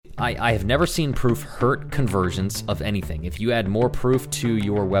I have never seen proof hurt conversions of anything. If you add more proof to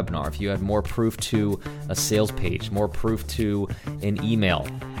your webinar, if you add more proof to a sales page, more proof to an email,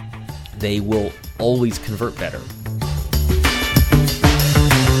 they will always convert better.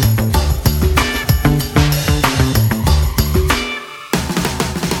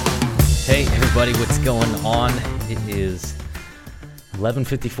 Hey everybody, what's going on? It is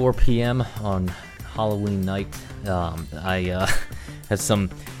 11:54 p.m. on Halloween night. I have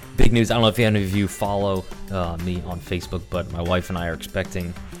some big news. I don't know if any of you follow me on Facebook, but my wife and I are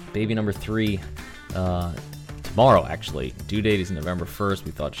expecting baby number 3 tomorrow, actually. Due date is November 1st.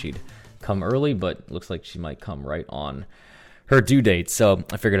 We thought she'd come early, but looks like she might come right on her due date. So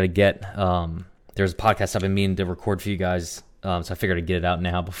I figured I'd get, there's a podcast I've been meaning to record for you guys, so I figured I'd get it out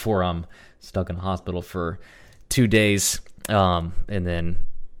now before I'm stuck in a hospital for 2 days, and then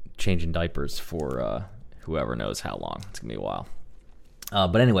changing diapers for whoever knows how long. It's going to be a while.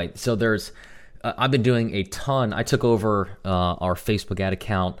 But anyway, so there's, I've been doing a ton. I took over our Facebook ad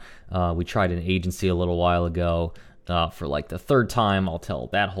account. We tried an agency a little while ago for like the third time. I'll tell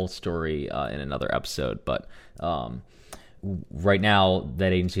that whole story in another episode. But right now,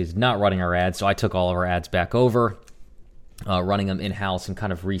 that agency is not running our ads, so I took all of our ads back over, running them in-house and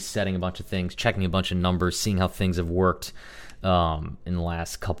kind of resetting a bunch of things, checking a bunch of numbers, seeing how things have worked in the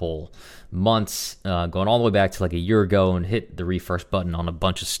last couple months, going all the way back to like a year ago, and hit the refresh button on a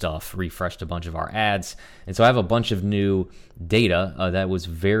bunch of stuff, refreshed a bunch of our ads. And so I have a bunch of new data that was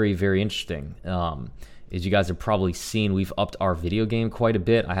very, very interesting. As you guys have probably seen, we've upped our video game quite a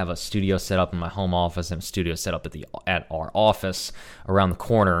bit. I have a studio set up in my home office and a studio set up at our office around the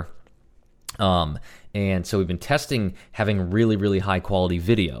corner. And so we've been testing having really, really high quality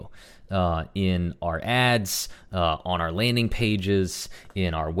video in our ads, on our landing pages,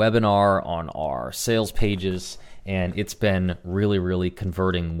 in our webinar, on our sales pages, and it's been really, really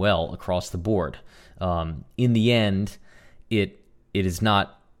converting well across the board. In the end, it is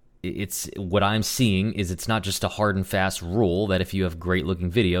not. It's what I'm seeing is it's not just a hard and fast rule that if you have great looking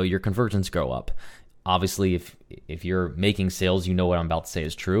video, your conversions go up. Obviously, if you're making sales, you know what I'm about to say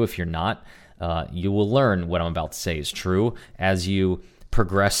is true. If you're not, you will learn what I'm about to say is true as you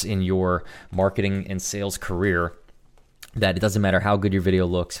progress in your marketing and sales career, that it doesn't matter how good your video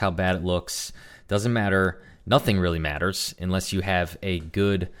looks, how bad it looks, doesn't matter. Nothing really matters unless you have a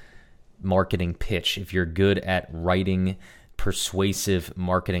good marketing pitch. If you're good at writing persuasive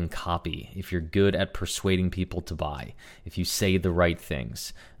marketing copy, if you're good at persuading people to buy, if you say the right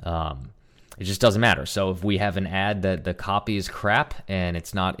things, it just doesn't matter. So if we have an ad that the copy is crap and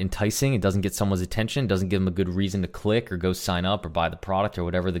it's not enticing, it doesn't get someone's attention, doesn't give them a good reason to click or go sign up or buy the product or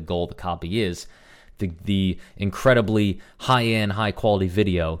whatever the goal of the copy is, the incredibly high-end, high-quality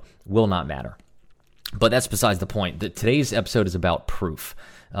video will not matter. But that's besides the point. Today's episode is about proof.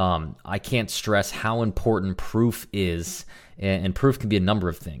 I can't stress how important proof is, and proof can be a number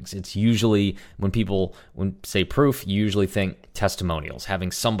of things. It's usually, when people say proof, you usually think testimonials,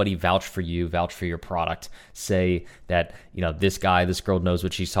 having somebody vouch for you, vouch for your product, say that, you know, this guy, this girl knows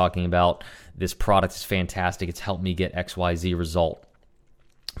what she's talking about, this product is fantastic, it's helped me get XYZ result.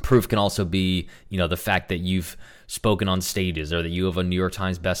 Proof can also be, you know, the fact that you've spoken on stages, or that you have a New York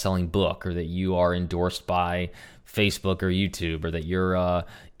Times best-selling book, or that you are endorsed by Facebook or YouTube, or that you're a,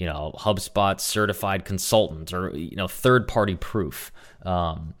 you know, HubSpot certified consultant, or, you know, third-party proof.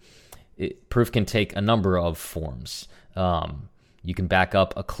 Proof can take a number of forms. You can back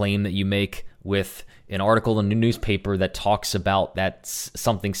up a claim that you make with an article in the newspaper that talks about that's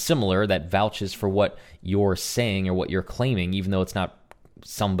something similar, that vouches for what you're saying or what you're claiming, even though it's not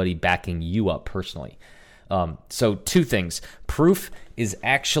somebody backing you up personally. So two things. Proof is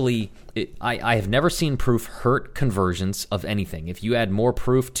actually, I have never seen proof hurt conversions of anything. If you add more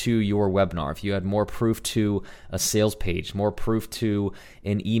proof to your webinar, if you add more proof to a sales page, more proof to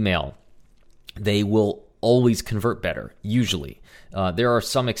an email, they will always convert better, usually. There are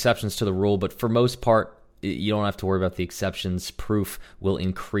some exceptions to the rule, but for most part, you don't have to worry about the exceptions. Proof will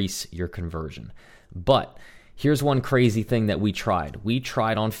increase your conversion. But here's one crazy thing that we tried. We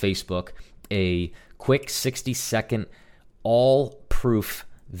tried on Facebook a quick 60-second all-proof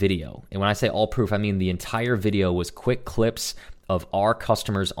video. And when I say all-proof, I mean the entire video was quick clips of our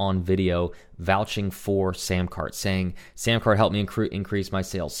customers on video vouching for Samcart, saying, Samcart helped me increase my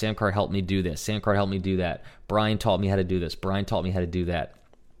sales. Samcart helped me do this. Samcart helped me do that. Brian taught me how to do this. Brian taught me how to do that.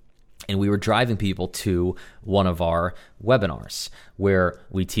 And we were driving people to one of our webinars where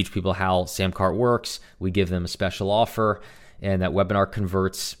we teach people how Samcart works. We give them a special offer, and that webinar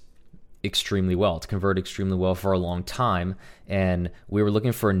converts extremely well. It's converted extremely well for a long time, and we were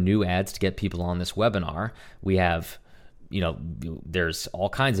looking for new ads to get people on this webinar. We have there's all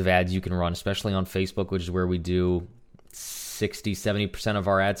kinds of ads you can run, especially on Facebook, which is where we do 60-70% of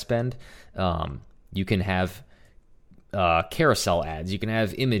our ad spend. You can have carousel ads, you can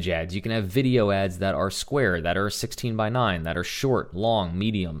have image ads, you can have video ads that are square, that are 16:9, that are short, long,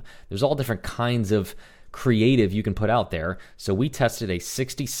 medium. There's all different kinds of creative you can put out there. So we tested a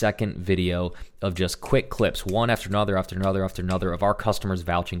 60-second video of just quick clips, one after another, after another, after another, of our customers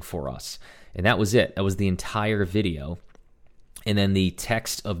vouching for us. And that was it. That was the entire video. And then the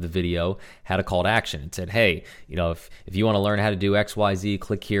text of the video had a call to action. It said, hey, if you want to learn how to do XYZ,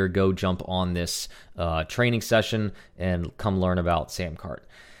 click here, go jump on this training session and come learn about Samcart.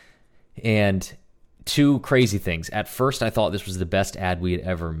 And two crazy things. At first, I thought this was the best ad we had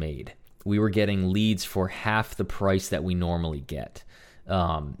ever made. We were getting leads for half the price that we normally get.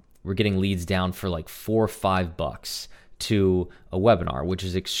 We're getting leads down for like $4 or $5 to a webinar, which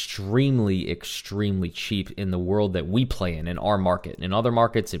is extremely, extremely cheap in the world that we play in our market. In other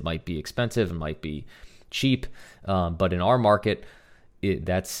markets, it might be expensive, it might be cheap, but in our market,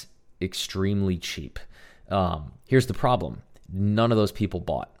 that's extremely cheap. Here's the problem. None of those people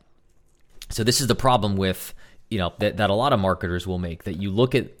bought. So this is the problem with that a lot of marketers will make, that you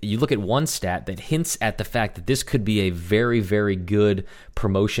look at one stat that hints at the fact that this could be a very, very good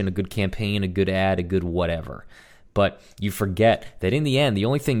promotion, a good campaign, a good ad, a good whatever. But you forget that in the end, the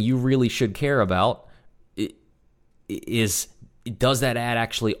only thing you really should care about is, does that ad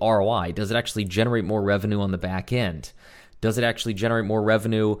actually ROI? Does it actually generate more revenue on the back end? Does it actually generate more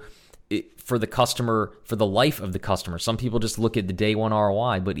revenue for the customer, for the life of the customer? Some people just look at the day one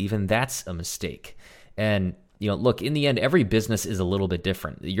ROI, but even that's a mistake. And look, in the end, every business is a little bit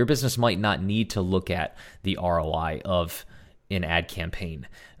different. Your business might not need to look at the ROI of an ad campaign.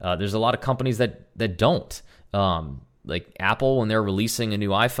 There's a lot of companies that don't. Like Apple, when they're releasing a new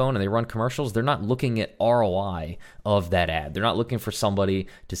iPhone and they run commercials, they're not looking at ROI of that ad. They're not looking for somebody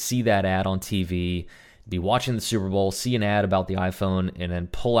to see that ad on TV, be watching the Super Bowl, see an ad about the iPhone, and then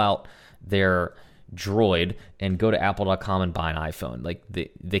pull out their Droid and go to apple.com and buy an iPhone. Like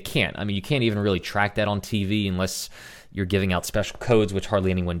they can't. I mean, you can't even really track that on TV unless you're giving out special codes, which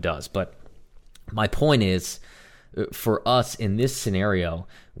hardly anyone does. But my point is, for us in this scenario,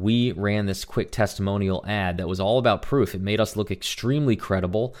 we ran this quick testimonial ad that was all about proof. It made us look extremely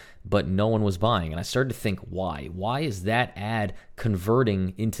credible, but no one was buying. And I started to think, why? Why is that ad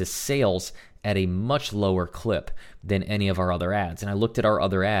converting into sales at a much lower clip than any of our other ads? And I looked at our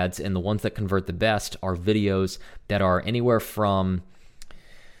other ads, and the ones that convert the best are videos that are anywhere from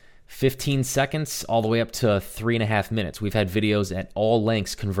 15 seconds all the way up to 3.5 minutes. We've had videos at all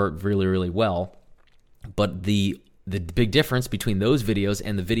lengths convert really, really well. But the big difference between those videos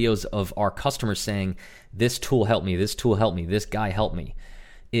and the videos of our customers saying, this tool helped me, this tool helped me, this guy helped me,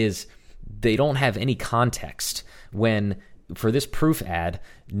 is they don't have any context. When for this proof ad,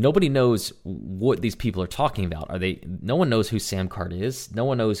 nobody knows what these people are talking about. No one knows who Samcart is. No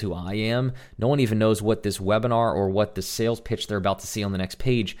one knows who I am. No one even knows what this webinar or what the sales pitch they're about to see on the next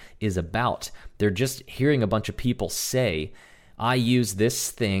page is about. They're just hearing a bunch of people say, I use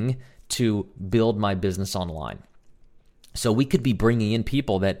this thing to build my business online. So we could be bringing in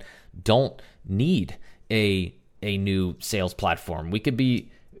people that don't need a new sales platform. We could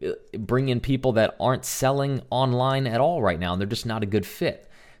be bringing in people that aren't selling online at all right now, and they're just not a good fit.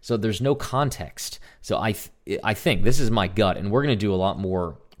 So there's no context. So I think, this is my gut, and we're going to do a lot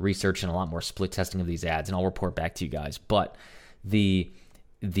more research and a lot more split testing of these ads, and I'll report back to you guys. But the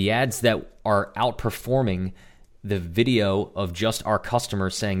ads that are outperforming the video of just our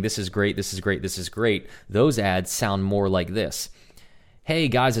customers saying, this is great, this is great, this is great, those ads sound more like this. Hey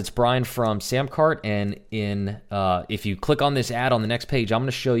guys, it's Brian from Samcart, and if you click on this ad on the next page, I'm going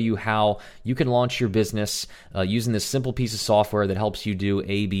to show you how you can launch your business using this simple piece of software that helps you do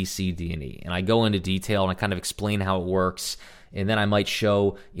A, B, C, D, and E. And I go into detail and I kind of explain how it works, and then I might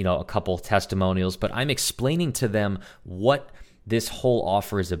show a couple testimonials, but I'm explaining to them what this whole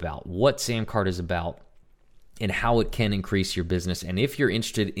offer is about, what Samcart is about, and how it can increase your business. And if you're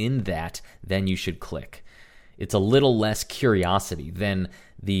interested in that, then you should click. It's a little less curiosity than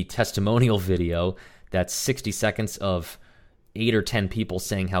the testimonial video that's 60 seconds of 8 or 10 people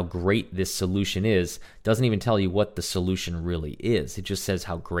saying how great this solution is. Doesn't even tell you what the solution really is. It just says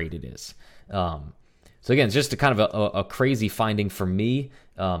how great it is. So again, it's just a kind of a crazy finding for me,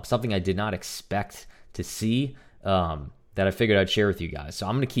 something I did not expect to see, that I figured I'd share with you guys. So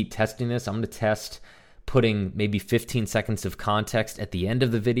I'm going to keep testing this. I'm going to test putting maybe 15 seconds of context at the end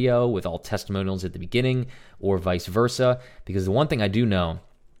of the video with all testimonials at the beginning, or vice versa. Because the one thing I do know,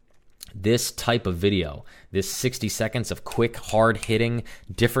 this type of video, this 60 seconds of quick, hard-hitting,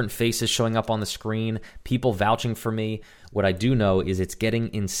 different faces showing up on the screen, people vouching for me, What I do know is it's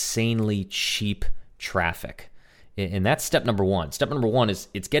getting insanely cheap traffic. And that's step number one. Step number one is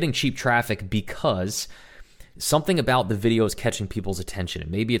it's getting cheap traffic because something about the video is catching people's attention. And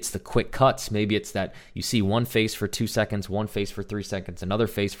maybe it's the quick cuts. Maybe it's that you see one face for 2 seconds, one face for 3 seconds, another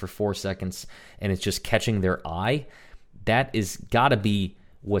face for 4 seconds, and it's just catching their eye. That is got to be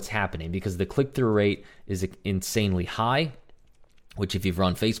what's happening because the click-through rate is insanely high, which if you've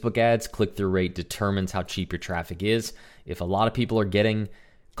run Facebook ads, click-through rate determines how cheap your traffic is. If a lot of people are getting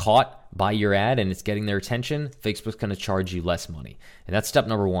caught by your ad and it's getting their attention, Facebook's going to charge you less money. And that's step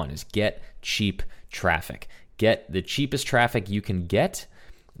number one is get cheap traffic. Get the cheapest traffic you can get,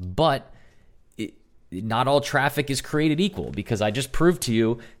 but not all traffic is created equal because I just proved to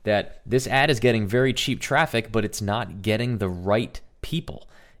you that this ad is getting very cheap traffic, but it's not getting the right people.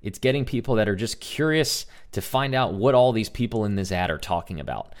 It's getting people that are just curious to find out what all these people in this ad are talking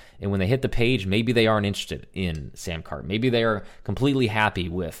about. And when they hit the page, maybe they aren't interested in Samcart. Maybe they are completely happy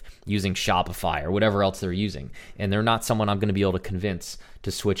with using Shopify or whatever else they're using. And they're not someone I'm going to be able to convince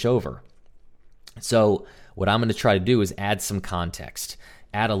to switch over. So what I'm going to try to do is add some context.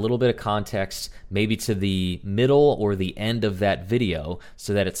 Add a little bit of context, maybe to the middle or the end of that video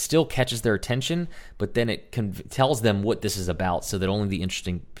so that it still catches their attention, but then it tells them what this is about so that only the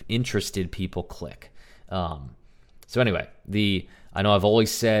interested people click. So anyway, I know I've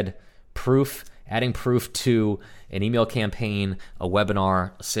always said proof, adding proof to an email campaign, a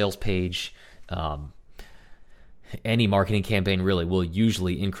webinar, a sales page, any marketing campaign really will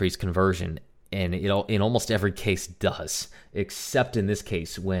usually increase conversion. And it in almost every case does, except in this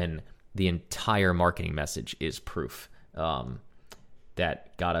case when the entire marketing message is proof.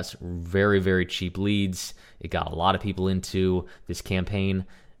 That got us very, very cheap leads. It got a lot of people into this campaign,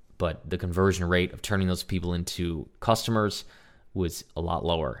 but the conversion rate of turning those people into customers was a lot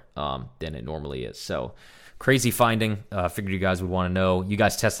lower than it normally is. So crazy finding. Figured you guys would want to know. You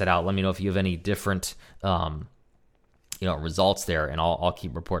guys test it out. Let me know if you have any different results there, and I'll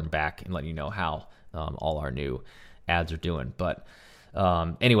keep reporting back and letting you know how all our new ads are doing. But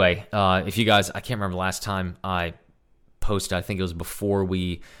anyway, if you guys, I can't remember the last time I posted, I think it was before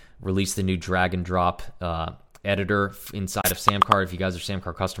we released the new drag and drop editor inside of Samcart. If you guys are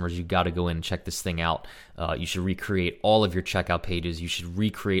Samcart customers, you got to go in and check this thing out. You should recreate all of your checkout pages. You should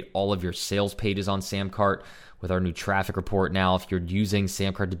recreate all of your sales pages on Samcart with our new traffic report. Now, if you're using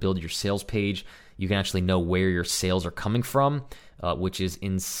Samcart to build your sales page, you can actually know where your sales are coming from, which is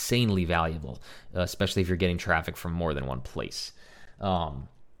insanely valuable, especially if you're getting traffic from more than one place. A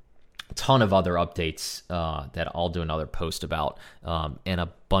ton of other updates that I'll do another post about, and a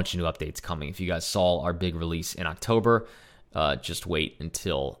bunch of new updates coming. If you guys saw our big release in October, just wait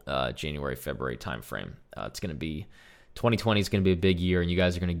until January, February timeframe. It's going to be 2020 is going to be a big year, and you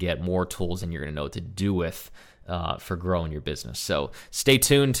guys are going to get more tools than you're going to know what to do with for growing your business. So stay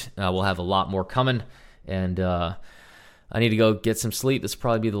tuned. We'll have a lot more coming, and I need to go get some sleep. This will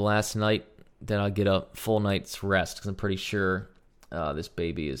probably be the last night that I'll get a full night's rest because I'm pretty sure this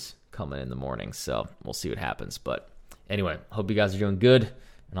baby is coming in the morning. So we'll see what happens. But anyway, hope you guys are doing good,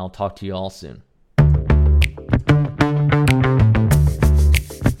 and I'll talk to you all soon.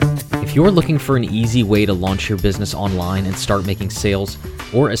 If you're looking for an easy way to launch your business online and start making sales,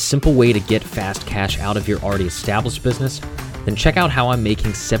 or a simple way to get fast cash out of your already established business, then check out how I'm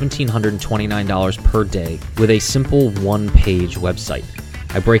making $1,729 per day with a simple one-page website.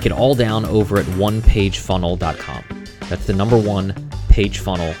 I break it all down over at onepagefunnel.com. That's the number one,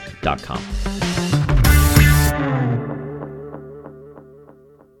 pagefunnel.com.